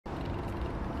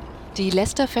Die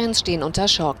Leicester-Fans stehen unter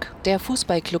Schock. Der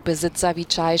Fußballclubbesitzer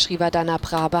Vichai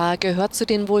Srivardhanaprabha gehört zu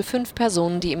den wohl 5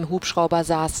 Personen, die im Hubschrauber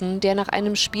saßen, der nach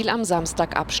einem Spiel am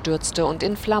Samstag abstürzte und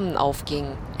in Flammen aufging.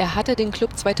 Er hatte den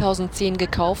Club 2010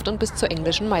 gekauft und bis zur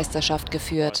englischen Meisterschaft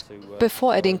geführt.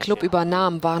 Bevor er den Club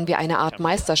übernahm, waren wir eine Art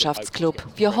Meisterschaftsclub.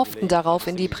 Wir hofften darauf,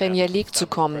 in die Premier League zu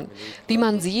kommen. Wie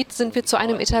man sieht, sind wir zu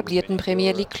einem etablierten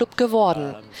Premier League-Club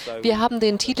geworden. Wir haben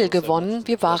den Titel gewonnen,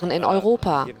 wir waren in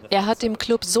Europa. Er hat dem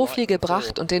Club so viel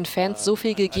gebracht und den Fans so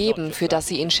viel gegeben, für das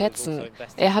sie ihn schätzen.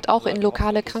 Er hat auch in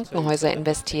lokale Krankenhäuser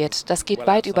investiert. Das geht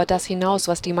weit über das hinaus,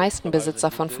 was die meisten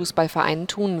Besitzer von Fußballvereinen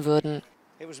tun würden.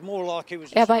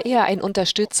 Er war eher ein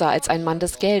Unterstützer als ein Mann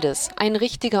des Geldes, ein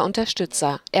richtiger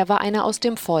Unterstützer. Er war einer aus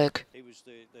dem Volk.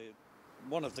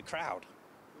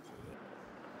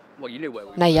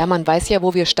 Naja, man weiß ja,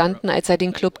 wo wir standen, als er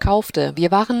den Club kaufte.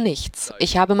 Wir waren nichts.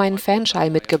 Ich habe meinen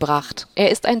Fanschal mitgebracht. Er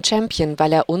ist ein Champion,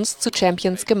 weil er uns zu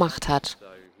Champions gemacht hat.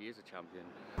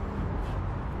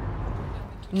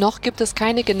 Noch gibt es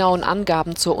keine genauen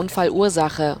Angaben zur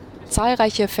Unfallursache.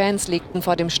 Zahlreiche Fans legten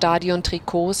vor dem Stadion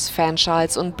Trikots,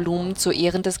 Fanschals und Blumen zu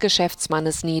Ehren des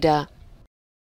Geschäftsmannes nieder.